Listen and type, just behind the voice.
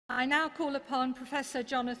I now call upon Professor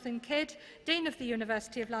Jonathan Kydd, Dean of the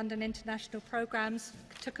University of London International Programmes,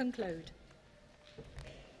 to conclude.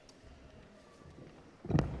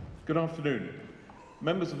 Good afternoon.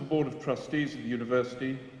 Members of the Board of Trustees of the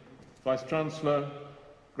University, Vice-Chancellor,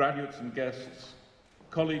 graduates and guests,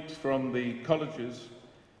 colleagues from the colleges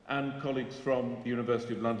and colleagues from the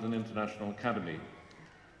University of London International Academy.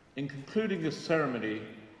 In concluding this ceremony,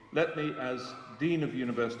 let me, as Dean of the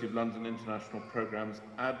University of London International Programmes,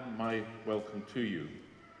 add my welcome to you.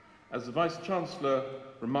 As the Vice-Chancellor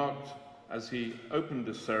remarked as he opened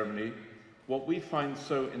this ceremony, what we find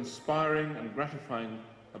so inspiring and gratifying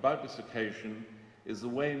about this occasion is the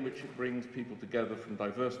way in which it brings people together from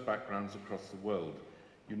diverse backgrounds across the world,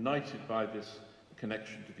 united by this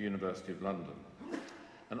connection to the University of London.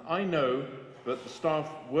 And I know that the staff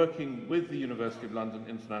working with the University of London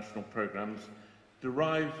International Programmes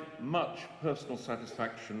derive much personal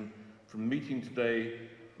satisfaction from meeting today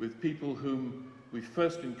with people whom we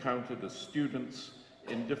first encountered as students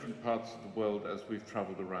in different parts of the world as we've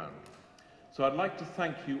travelled around. So I'd like to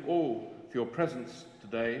thank you all for your presence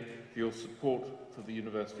today, for your support for the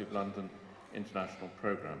University of London International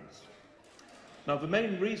Programmes. Now, the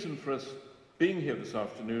main reason for us being here this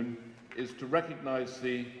afternoon is to recognise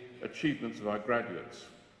the achievements of our graduates.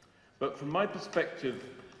 But from my perspective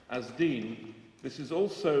as Dean, this is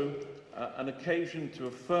also an occasion to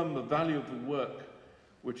affirm the value of the work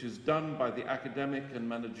which is done by the academic and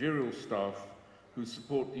managerial staff who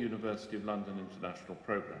support the University of London International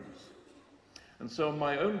Programmes. And so on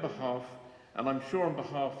my own behalf, and I'm sure on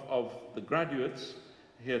behalf of the graduates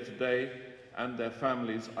here today and their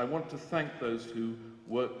families, I want to thank those who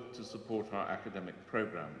work to support our academic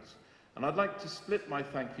programmes. And I'd like to split my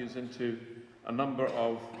thank yous into a number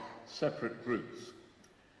of separate groups.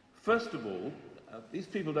 First of all, these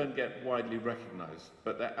people don't get widely recognised,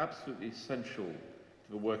 but they're absolutely essential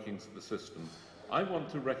to the workings of the system. I want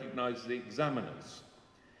to recognise the examiners.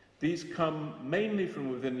 These come mainly from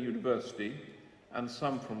within the university and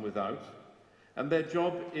some from without, and their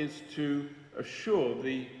job is to assure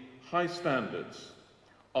the high standards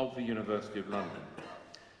of the University of London.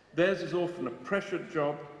 Theirs is often a pressured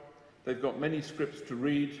job. They've got many scripts to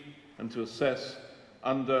read and to assess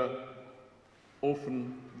under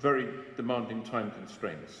often very demanding time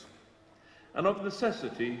constraints. And of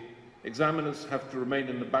necessity, examiners have to remain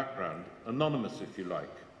in the background, anonymous if you like.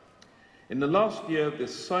 In the last year,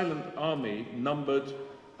 this silent army numbered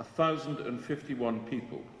 1,051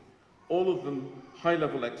 people, all of them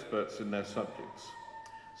high-level experts in their subjects.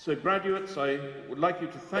 So graduates, I would like you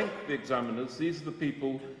to thank the examiners. These are the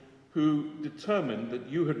people who determined that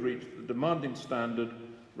you had reached the demanding standard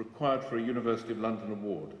required for a University of London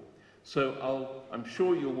award. So I'm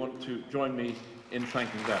sure you'll want to join me in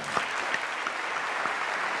thanking them.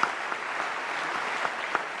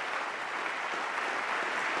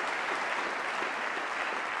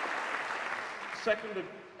 Second,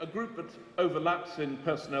 a group that overlaps in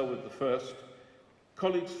personnel with the first,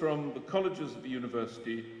 colleagues from the colleges of the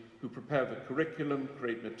university who prepare the curriculum,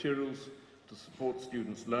 create materials to support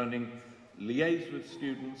students' learning, liaise with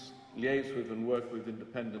students, liaise with and work with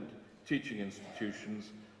independent teaching institutions,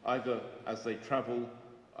 either as they travel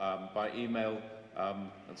by email and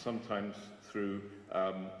sometimes through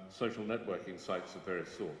social networking sites of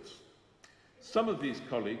various sorts. Some of these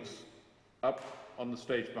colleagues up on the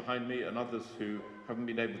stage behind me and others who haven't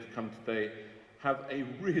been able to come today have a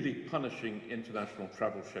really punishing international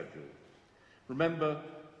travel schedule. Remember,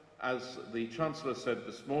 as the Chancellor said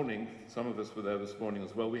this morning, some of us were there this morning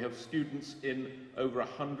as well, we have students in over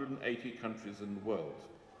 180 countries in the world.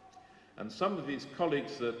 And some of these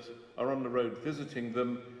colleagues that are on the road visiting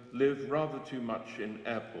them live rather too much in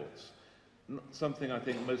airports, something I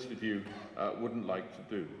think most of you wouldn't like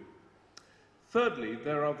to do. Thirdly,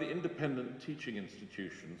 there are the independent teaching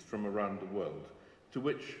institutions from around the world, to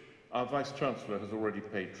which our Vice-Chancellor has already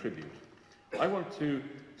paid tribute. I want to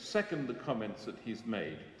second the comments that he's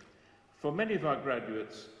made. For many of our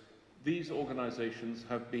graduates, these organisations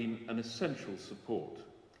have been an essential support.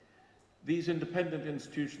 These independent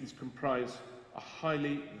institutions comprise a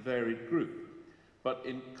highly varied group, but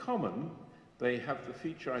in common, they have the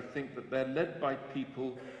feature, I think, that they're led by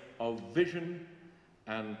people of vision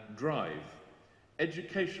and drive,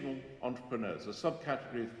 educational entrepreneurs, a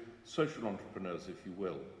subcategory of social entrepreneurs, if you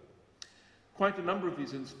will. Quite a number of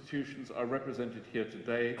these institutions are represented here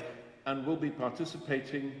today and will be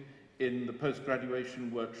participating in the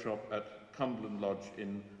post-graduation workshop at Cumberland Lodge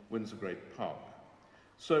in Windsor Great Park.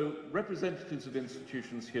 So representatives of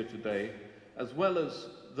institutions here today, as well as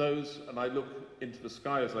those, and I look into the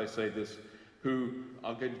sky as I say this, who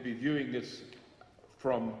are going to be viewing this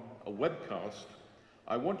from a webcast,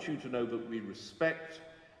 I want you to know that we respect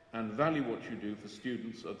and value what you do for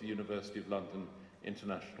students of the University of London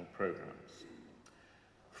International Programmes.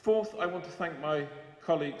 Fourth, I want to thank my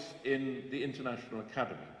colleagues in the International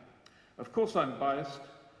Academy. Of course, I'm biased,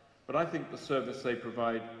 but I think the service they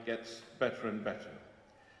provide gets better and better.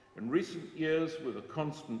 In recent years, with a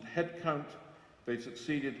constant headcount, they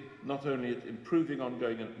succeeded not only at improving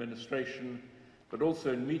ongoing administration, but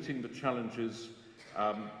also in meeting the challenges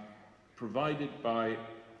provided by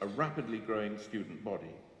a rapidly growing student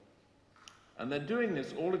body. And they're doing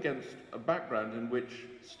this all against a background in which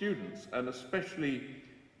students, and especially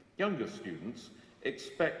younger students,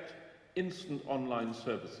 expect instant online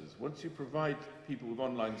services. Once you provide people with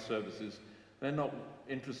online services, they're not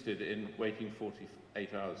interested in waiting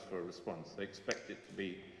 48 hours for a response. They expect it to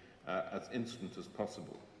be as instant as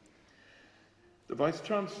possible. The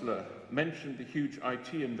Vice-Chancellor mentioned the huge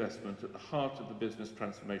IT investment at the heart of the Business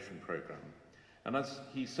Transformation Programme. And as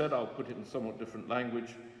he said, I'll put it in somewhat different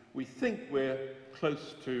language, we think we're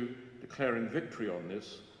close to declaring victory on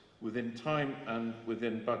this within time and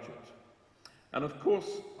within budget. And of course,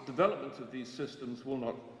 development of these systems will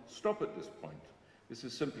not stop at this point. This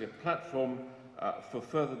is simply a platform for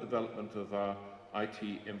further development of our IT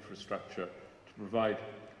infrastructure to provide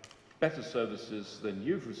better services than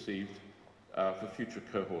you've received for future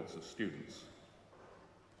cohorts of students.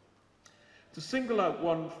 To single out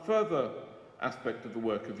one further aspect of the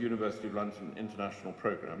work of University of London International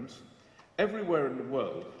Programmes, everywhere in the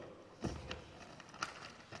world,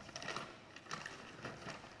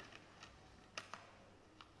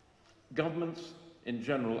 governments in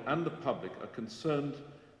general and the public are concerned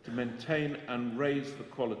to maintain and raise the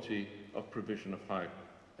quality of provision of higher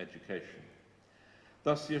education.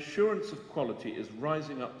 Thus, the assurance of quality is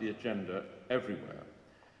rising up the agenda everywhere.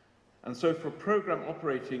 And so for a programme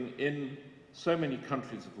operating in so many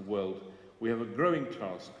countries of the world, we have a growing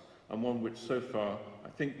task, and one which so far I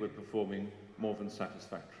think we're performing more than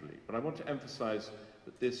satisfactorily. But I want to emphasise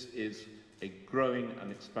that this is a growing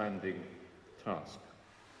and expanding task.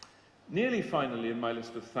 Nearly finally in my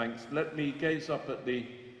list of thanks, let me gaze up at the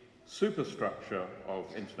superstructure of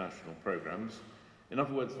international programmes, in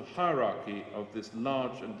other words, the hierarchy of this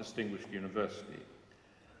large and distinguished university.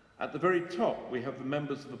 At the very top, we have the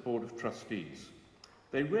members of the Board of Trustees.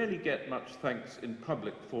 They rarely get much thanks in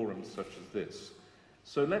public forums such as this.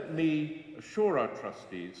 So let me assure our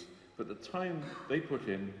trustees that the time they put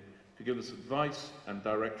in to give us advice and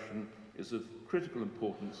direction is of critical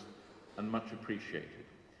importance and much appreciated.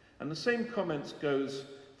 And the same comments goes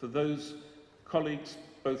for those colleagues,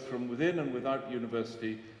 both from within and without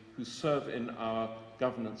university, who serve in our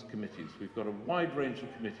governance committees. We've got a wide range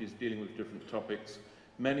of committees dealing with different topics,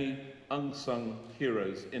 many unsung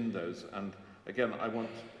heroes in those, and again, I want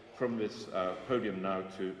from this podium now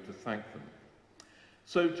to thank them.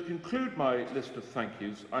 So to conclude my list of thank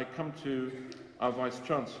yous, I come to our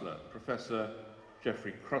Vice-Chancellor, Professor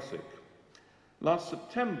Geoffrey Crossick. Last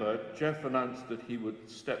September, Jeff announced that he would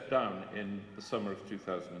step down in the summer of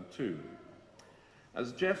 2002.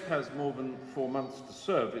 As Jeff has more than 4 months to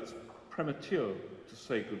serve, it's premature to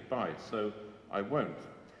say goodbye, so I won't.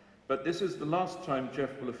 But this is the last time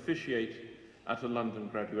Jeff will officiate at a London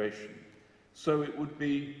graduation, so it would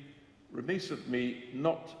be remiss of me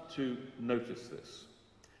not to notice this.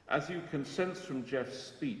 As you can sense from Jeff's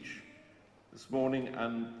speech this morning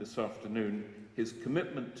and this afternoon, his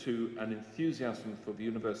commitment to and enthusiasm for the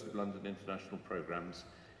University of London International Programmes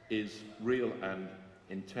is real and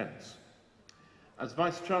intense. As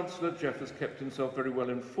Vice-Chancellor, Jeff has kept himself very well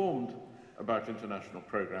informed about international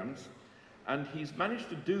programmes, and he's managed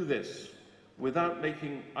to do this without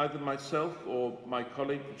making either myself or my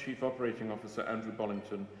colleague, the Chief Operating Officer, Andrew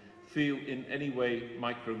Bollington, feel in any way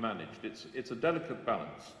micromanaged. It's a delicate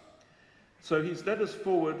balance. So he's led us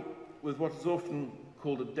forward with what is often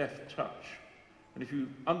called a deft touch. And if you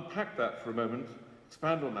unpack that for a moment,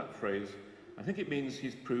 expand on that phrase, I think it means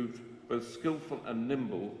he's proved both skillful and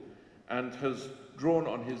nimble and has drawn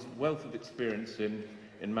on his wealth of experience in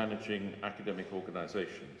managing academic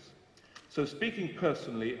organisations. So speaking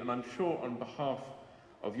personally, and I'm sure on behalf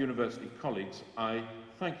of university colleagues, I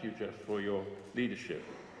thank you, Jeff, for your leadership.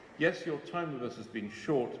 Yes, your time with us has been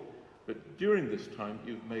short, but during this time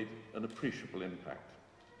you've made an appreciable impact.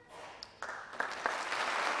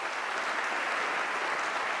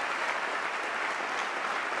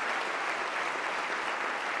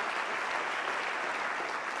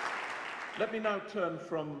 Let me now turn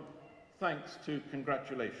from thanks to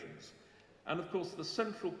congratulations. And of course, the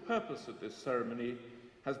central purpose of this ceremony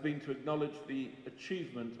has been to acknowledge the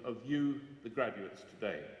achievement of you, the graduates,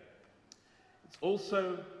 today. It's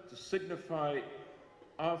also to signify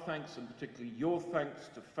our thanks, and particularly your thanks,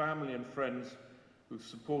 to family and friends who've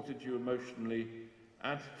supported you emotionally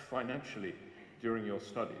and financially during your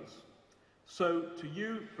studies. So to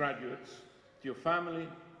you, graduates, to your family,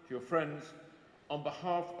 to your friends, on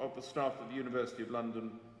behalf of the staff of the University of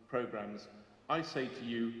London programmes, I say to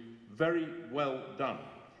you, very well done.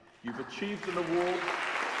 You've achieved an award.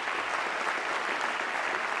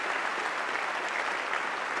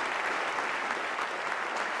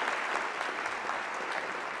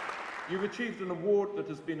 You've achieved an award that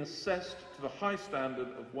has been assessed to the high standard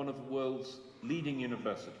of one of the world's leading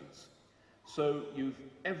universities. So you've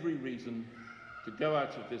every reason to go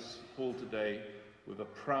out of this hall today with a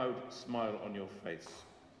proud smile on your face.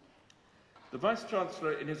 The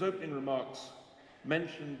Vice-Chancellor, in his opening remarks,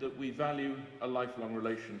 mentioned that we value a lifelong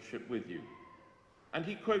relationship with you. And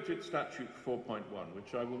he quoted Statute 4.1,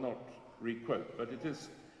 which I will not re-quote, but it is,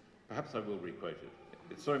 perhaps I will re-quote it.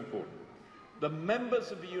 It's so important. The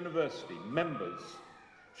members of the university,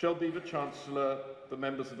 shall be the Chancellor, the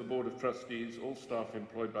members of the Board of Trustees, all staff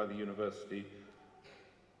employed by the university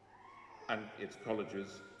and its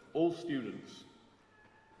colleges, all students,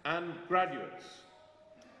 and graduates,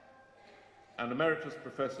 and emeritus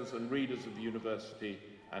professors and readers of the university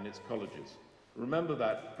and its colleges. Remember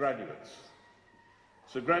that, graduates.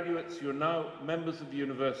 So graduates, you're now members of the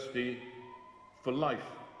university for life,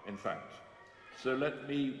 in fact. So let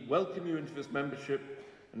me welcome you into this membership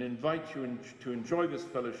and invite you to enjoy this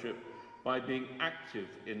fellowship by being active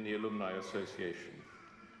in the Alumni Association.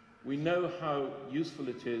 We know how useful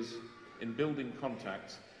it is in building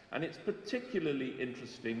contacts, and it's particularly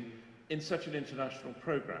interesting in such an international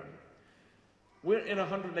programme. We're in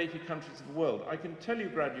 180 countries of the world. I can tell you,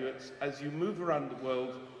 graduates, as you move around the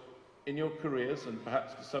world in your careers and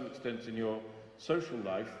perhaps to some extent in your social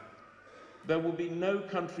life, there will be no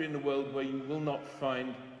country in the world where you will not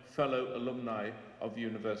find fellow alumni of the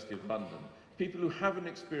University of London, people who have an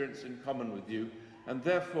experience in common with you, and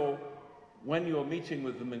therefore, when you're meeting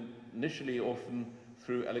with them initially, often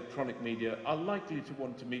through electronic media, are likely to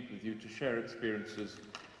want to meet with you to share experiences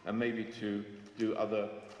and maybe to do other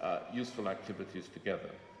useful activities together.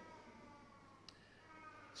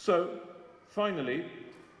 So, finally,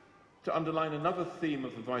 to underline another theme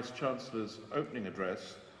of the Vice-Chancellor's opening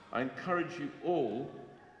address, I encourage you all,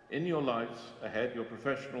 in your lives ahead, your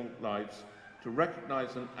professional lives, to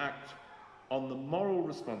recognise and act on the moral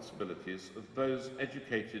responsibilities of those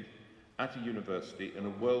educated at a university in a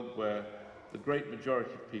world where the great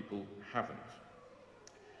majority of people haven't.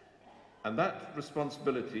 And that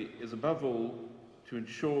responsibility is, above all, to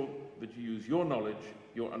ensure that you use your knowledge,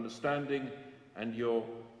 your understanding, and your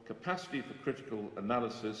capacity for critical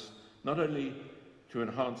analysis, not only to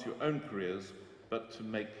enhance your own careers, but to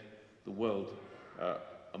make the world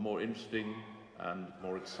a more interesting and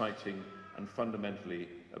more exciting and fundamentally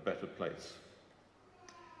a better place.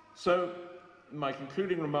 So, my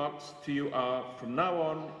concluding remarks to you are, from now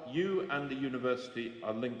on, you and the university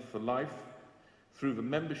are linked for life through the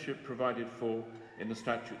membership provided for in the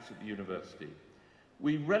statutes of the university.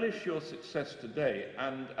 We relish your success today,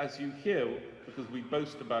 and as you hear, because we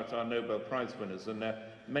boast about our Nobel Prize winners, and there are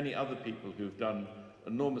many other people who've done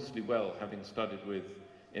enormously well having studied with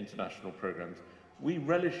international programs, we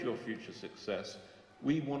relish your future success.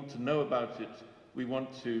 We want to know about it. We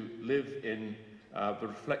want to live in the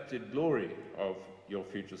reflected glory of your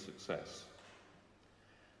future success.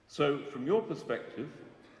 So, from your perspective,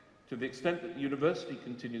 to the extent that the university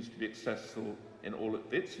continues to be successful in all of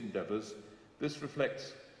its endeavours, this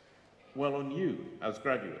reflects well on you as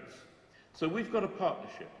graduates. So we've got a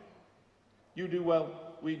partnership. You do well,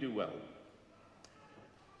 we do well.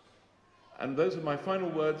 And those are my final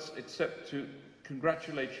words, except to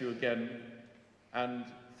congratulate you again and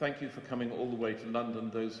thank you for coming all the way to London,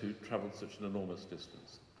 those who travelled such an enormous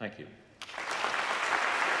distance. Thank you.